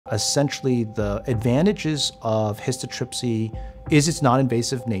Essentially, the advantages of histotripsy is its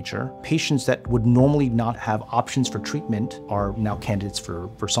non-invasive nature. Patients that would normally not have options for treatment are now candidates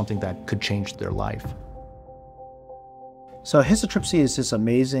for something that could change their life. So histotripsy is this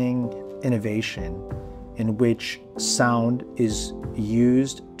amazing innovation in which sound is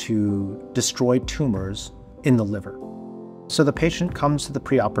used to destroy tumors in the liver. So the patient comes to the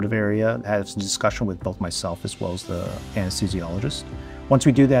preoperative area, has a discussion with both myself as well as the anesthesiologist. Once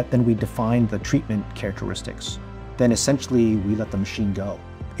we do that, then we define the treatment characteristics. Then essentially we let the machine go.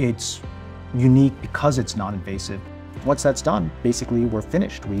 It's unique because it's non-invasive. Once that's done, basically we're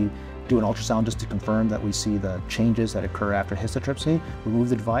finished. We do an ultrasound just to confirm that we see the changes that occur after histotripsy, remove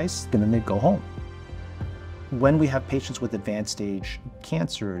the device, and then they go home. When we have patients with advanced stage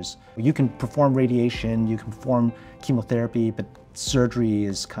cancers, you can perform radiation, you can perform chemotherapy, but surgery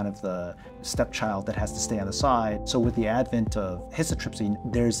is kind of the stepchild that has to stay on the side. So with the advent of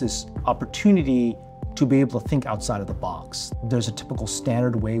histotripsy, there's this opportunity to be able to think outside of the box. There's a typical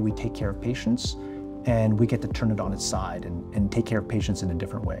standard way we take care of patients, and we get to turn it on its side and take care of patients in a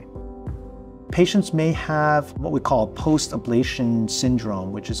different way. Patients may have what we call post-ablation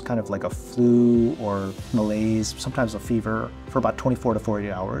syndrome, which is kind of like a flu or malaise, sometimes a fever, for about 24 to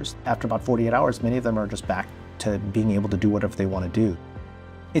 48 hours. After about 48 hours, many of them are just back to being able to do whatever they want to do.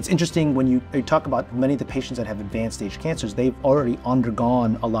 It's interesting when you talk about many of the patients that have advanced stage cancers, they've already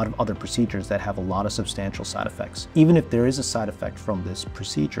undergone a lot of other procedures that have a lot of substantial side effects. Even if there is a side effect from this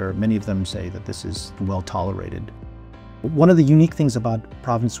procedure, many of them say that this is well tolerated. One of the unique things about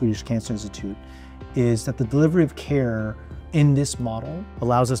Providence Swedish Cancer Institute is that the delivery of care in this model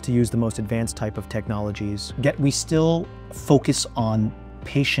allows us to use the most advanced type of technologies, yet we still focus on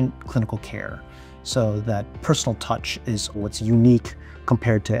patient clinical care. So that personal touch is what's unique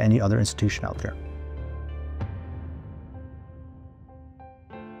compared to any other institution out there.